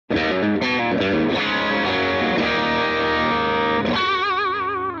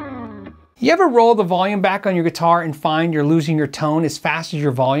You ever roll the volume back on your guitar and find you're losing your tone as fast as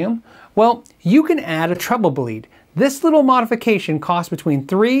your volume? Well, you can add a treble bleed. This little modification costs between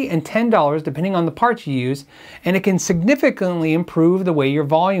 $3 and $10 depending on the parts you use, and it can significantly improve the way your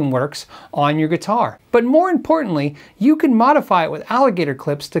volume works on your guitar. But more importantly, you can modify it with alligator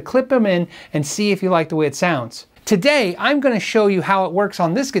clips to clip them in and see if you like the way it sounds. Today, I'm going to show you how it works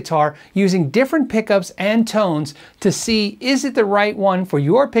on this guitar using different pickups and tones to see is it the right one for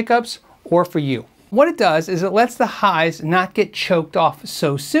your pickups or for you. What it does is it lets the highs not get choked off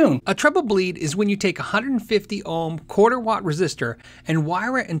so soon. A treble bleed is when you take a 150 ohm quarter watt resistor and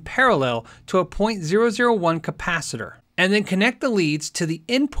wire it in parallel to a 0.001 capacitor, and then connect the leads to the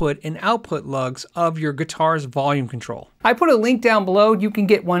input and output lugs of your guitar's volume control. I put a link down below. You can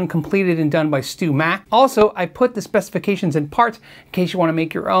get one completed and done by Stu Mack. Also, I put the specifications and parts in case you want to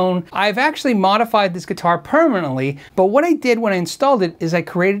make your own. I've actually modified this guitar permanently, but what I did when I installed it is I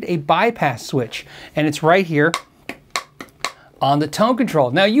created a bypass switch, and it's right here on the tone control.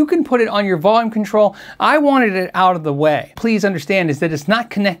 Now you can put it on your volume control. I wanted it out of the way. Please understand is that it's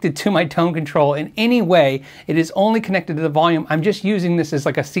not connected to my tone control in any way. It is only connected to the volume. I'm just using this as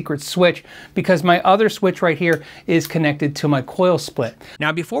like a secret switch because my other switch right here is connected to my coil split.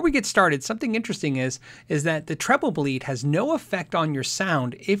 Now before we get started, something interesting is that the treble bleed has no effect on your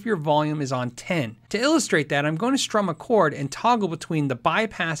sound if your volume is on 10. To illustrate that, I'm going to strum a chord and toggle between the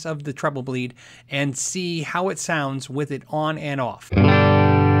bypass of the treble bleed and see how it sounds with it on and off.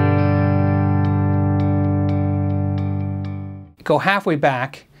 Go halfway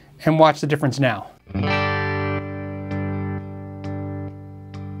back and watch the difference now.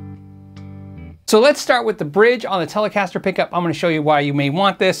 So let's start with the bridge on the Telecaster pickup. I'm going to show you why you may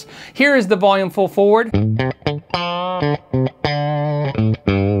want this. Here is the volume full forward.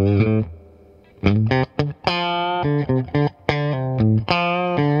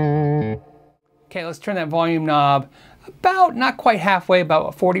 Okay, let's turn that volume knob about, not quite halfway,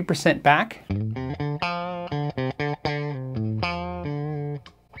 about 40% back.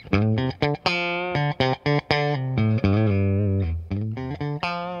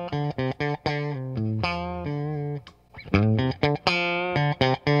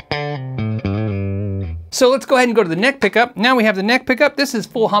 So let's go ahead and go to the neck pickup. Now we have the neck pickup. This is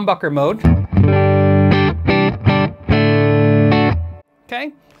full humbucker mode.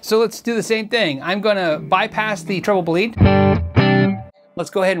 Okay, so let's do the same thing. I'm going to bypass the treble bleed.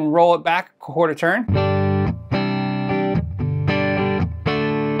 Let's go ahead and roll it back a quarter turn.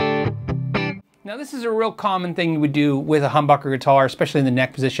 Now this is a real common thing you would do with a humbucker guitar, especially in the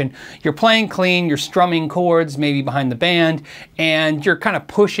neck position. You're playing clean, you're strumming chords maybe behind the band, and you're kind of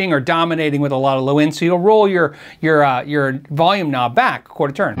pushing or dominating with a lot of low end, so you'll roll your volume knob back a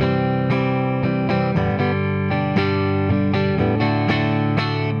quarter turn.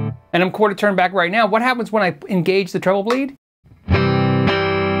 And I'm quarter turn back right now. What happens when I engage the treble bleed?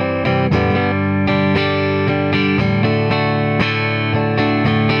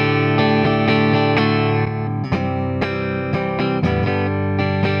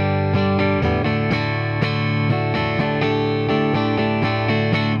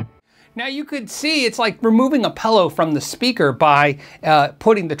 Now you could see it's like removing a pillow from the speaker by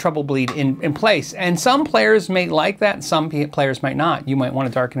putting the treble bleed in place. And some players may like that, and some players might not. You might want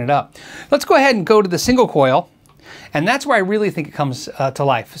to darken it up. Let's go ahead and go to the single coil. And that's where I really think it comes to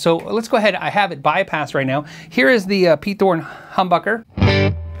life. So let's go ahead. I have it bypassed right now. Here is the Pete Thorne humbucker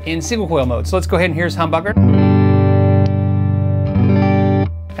in single coil mode. So let's go ahead and here's humbucker.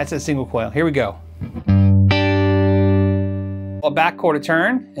 That's a single coil. Here we go. A back quarter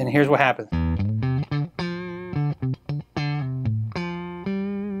turn, and here's what happens.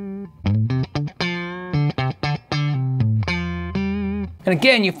 And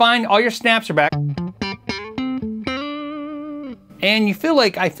again, you find all your snaps are back. And you feel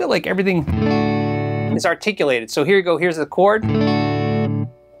like, I feel like everything is articulated. So here you go, here's the chord.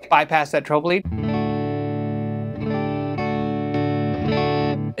 Bypass that treble bleed.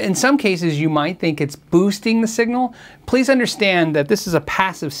 In some cases, you might think it's boosting the signal. Please understand that this is a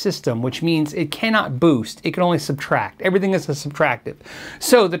passive system, which means it cannot boost. It can only subtract. Everything is a subtractive.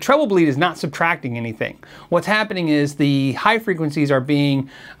 So the treble bleed is not subtracting anything. What's happening is the high frequencies are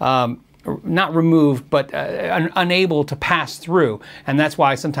being not removed, but unable to pass through. And that's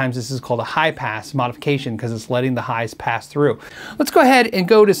why sometimes this is called a high pass modification, because it's letting the highs pass through. Let's go ahead and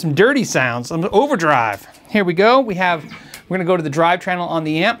go to some dirty sounds, some overdrive. Here we go. We're going to go to the drive channel on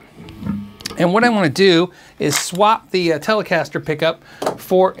the amp. And what I want to do is swap the Telecaster pickup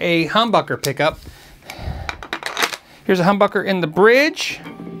for a humbucker pickup. Here's a humbucker in the bridge.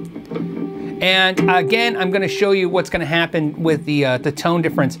 And again, I'm going to show you what's going to happen with the tone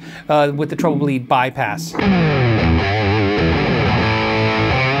difference with the treble bleed bypass.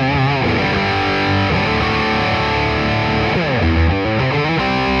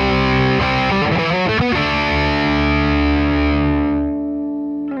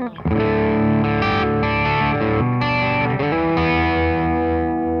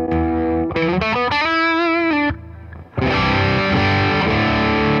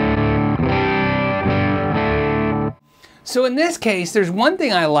 So in this case, there's one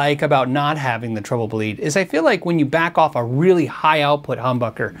thing I like about not having the treble bleed is I feel like when you back off a really high output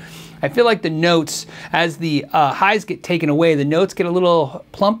humbucker, I feel like the notes, as the highs get taken away, the notes get a little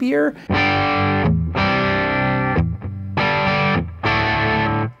plumpier.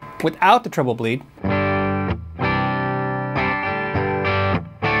 Without the treble bleed.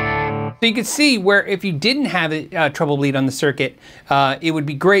 So you can see where if you didn't have a treble bleed on the circuit, it would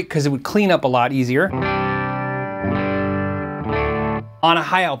be great because it would clean up a lot easier. On a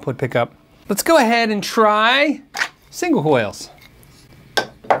high output pickup. Let's go ahead and try single coils.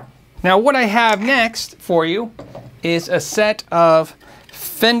 Now what I have next for you is a set of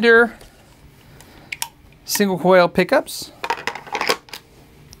Fender single coil pickups.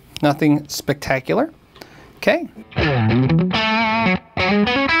 Nothing spectacular. Okay.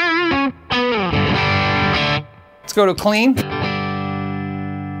 Let's go to clean.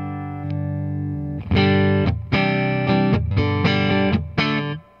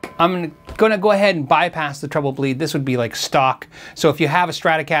 I'm going to go ahead and bypass the treble bleed. This would be like stock. So if you have a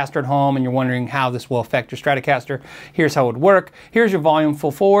Stratocaster at home and you're wondering how this will affect your Stratocaster, here's how it would work. Here's your volume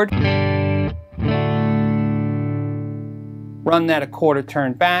full forward. Run that a quarter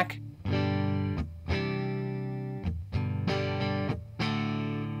turn back.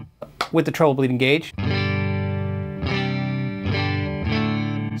 With the treble bleed engaged.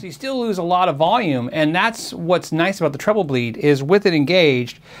 So you still lose a lot of volume, and that's what's nice about the treble bleed is with it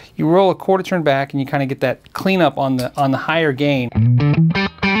engaged, you roll a quarter turn back and you kind of get that cleanup on the higher gain.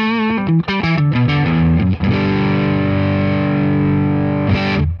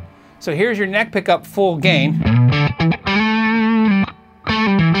 So here's your neck pickup full gain.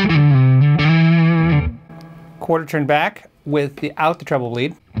 Quarter turn back without the treble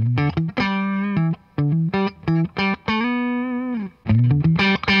bleed.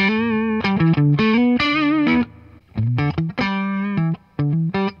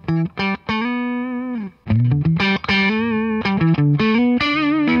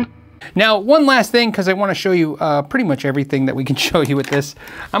 Now, one last thing, because I want to show you pretty much everything that we can show you with this.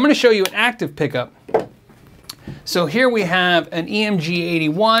 I'm going to show you an active pickup. So here we have an EMG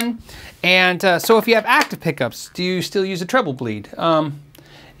 81, and so if you have active pickups, do you still use a treble bleed? Yeah,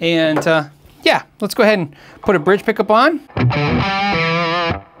 let's go ahead and put a bridge pickup on.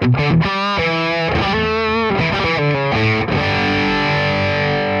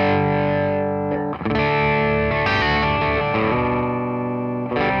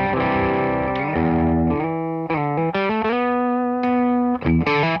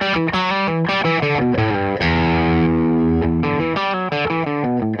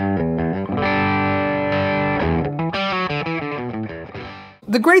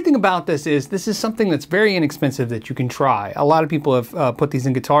 The great thing about this is something that's very inexpensive that you can try. A lot of people have put these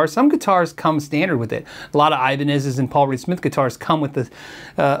in guitars. Some guitars come standard with it. A lot of Ibanez's and Paul Reed Smith guitars come with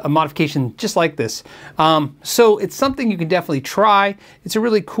a modification just like this. So it's something you can definitely try. It's a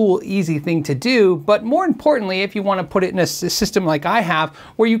really cool, easy thing to do. But more importantly, if you want to put it in a system like I have,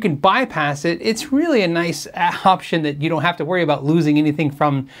 where you can bypass it, it's really a nice option that you don't have to worry about losing anything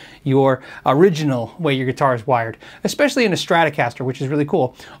from your original way your guitar is wired, especially in a Stratocaster, which is really cool.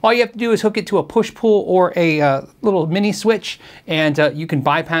 All you have to do is hook it to a push-pull or a little mini switch, and you can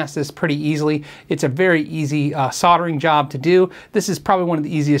bypass this pretty easily. It's a very easy soldering job to do. This is probably one of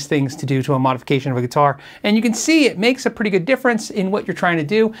the easiest things to do to a modification of a guitar, and you can see it makes a pretty good difference in what you're trying to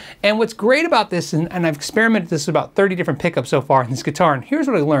do. And what's great about this, and I've experimented this with about 30 different pickups so far in this guitar, and here's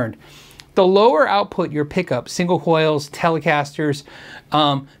what I learned. The lower output your pickups, single coils, Telecasters,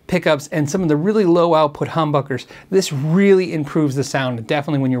 pickups, and some of the really low output humbuckers, this really improves the sound,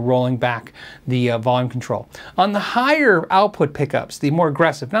 definitely when you're rolling back the volume control. On the higher output pickups, the more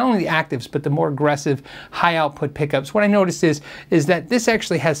aggressive, not only the actives, but the more aggressive high output pickups, what I noticed is that this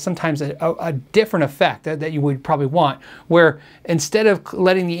actually has sometimes a different effect that you would probably want, where instead of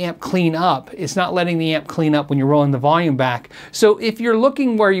letting the amp clean up, it's not letting the amp clean up when you're rolling the volume back. So if you're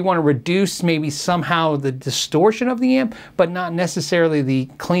looking where you want to reduce reduce maybe somehow the distortion of the amp, but not necessarily the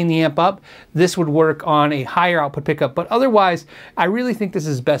clean the amp up, this would work on a higher output pickup. But otherwise, I really think this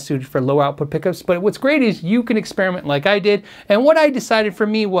is best suited for low output pickups. But what's great is you can experiment like I did. And what I decided for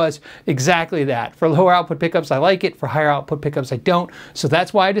me was exactly that. For lower output pickups, I like it. For higher output pickups, I don't. So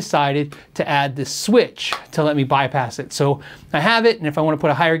that's why I decided to add this switch to let me bypass it. So I have it, and if I want to put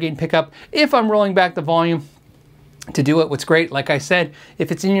a higher gain pickup, if I'm rolling back the volume to do it, what's great, like I said,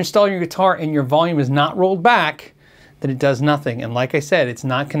 if it's installing your guitar and your volume is not rolled back, then it does nothing. And like I said, it's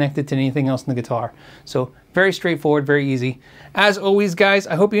not connected to anything else in the guitar. So very straightforward, very easy. As always, guys,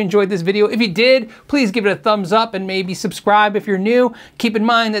 I hope you enjoyed this video. If you did, please give it a thumbs up and maybe subscribe if you're new. Keep in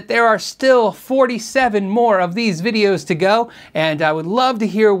mind that there are still 47 more of these videos to go, and I would love to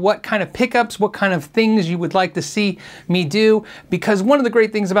hear what kind of pickups, what kind of things you would like to see me do, because one of the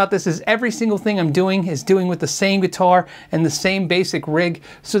great things about this is every single thing I'm doing is doing with the same guitar and the same basic rig,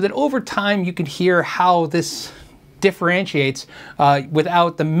 so that over time you can hear how this differentiates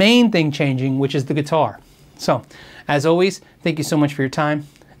without the main thing changing, which is the guitar. So, as always, thank you so much for your time.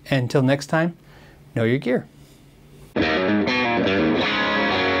 And until next time, know your gear.